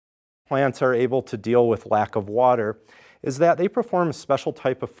plants are able to deal with lack of water is that they perform a special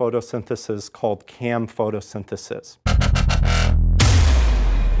type of photosynthesis called CAM photosynthesis.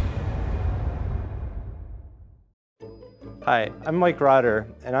 Hi, I'm Mike Rotter,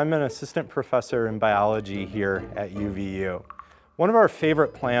 and I'm an assistant professor in biology here at UVU. One of our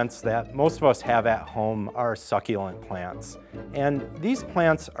favorite plants that most of us have at home are succulent plants. And these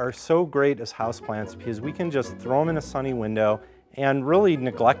plants are so great as houseplants because we can just throw them in a sunny window and really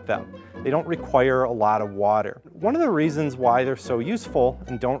neglect them. They don't require a lot of water. One of the reasons why they're so useful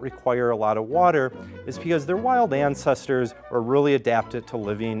and don't require a lot of water is because their wild ancestors were really adapted to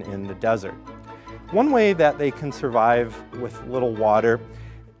living in the desert. One way that they can survive with little water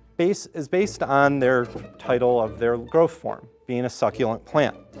is based on their title of their growth form, being a succulent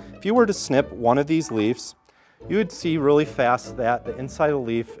plant. If you were to snip one of these leaves, you would see really fast that the inside of the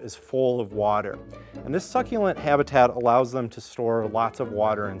leaf is full of water. And this succulent habitat allows them to store lots of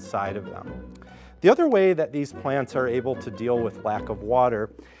water inside of them. The other way that these plants are able to deal with lack of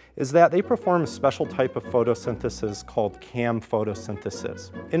water is that they perform a special type of photosynthesis called CAM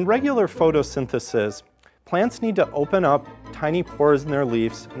photosynthesis. In regular photosynthesis, plants need to open up tiny pores in their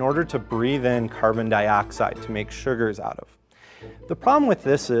leaves in order to breathe in carbon dioxide to make sugars out of. The problem with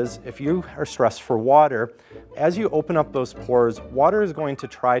this is, if you are stressed for water, as you open up those pores, water is going to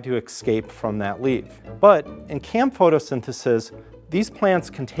try to escape from that leaf. But in CAM photosynthesis, these plants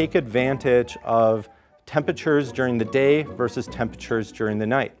can take advantage of temperatures during the day versus temperatures during the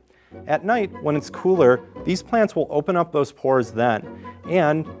night. At night, when it's cooler, these plants will open up those pores then,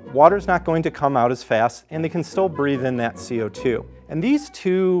 and water's not going to come out as fast, and they can still breathe in that CO2. And these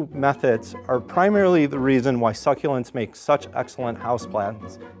two methods are primarily the reason why succulents make such excellent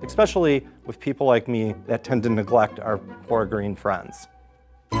houseplants, especially with people like me that tend to neglect our poor green friends.